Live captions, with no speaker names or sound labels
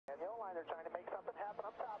They're trying to make something happen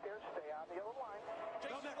up top here. Stay on the yellow line.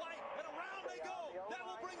 Jason White, and around they go. That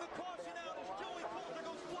will bring the caution out as Joey Coulter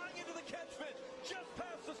goes flying into the catch pit just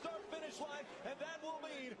past the start-finish line, and that will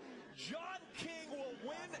mean John King will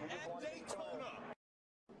win at Daytona.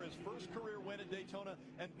 His first career win at Daytona,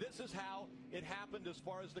 and this is how it happened as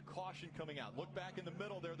far as the caution coming out. Look back in the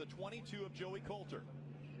middle there, the 22 of Joey Coulter.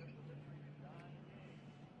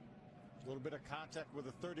 A little bit of contact with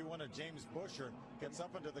the 31 of James Busher. Gets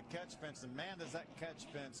up into the catch fence, and man, does that catch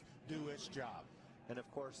fence do its job. And of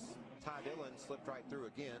course, Ty Dillon slipped right through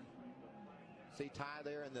again. See Ty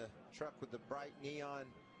there in the truck with the bright neon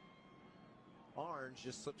orange,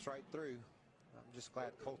 just slips right through. I'm just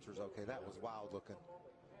glad Coulter's okay. That was wild looking.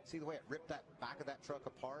 See the way it ripped that back of that truck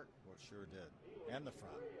apart? Well, it sure did. And the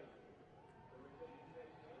front.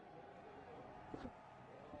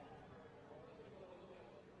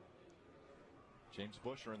 James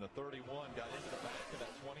Busher in the 31 got into the back of that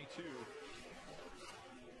 22.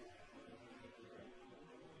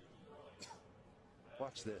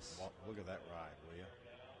 Watch this. Well, look at that ride, will you?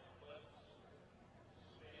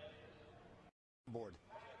 Board.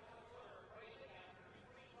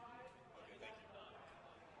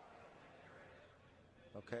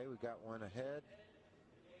 Okay, we got one ahead.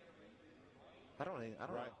 I don't know.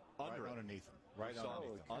 Right underneath him. Right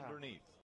underneath him. Underneath.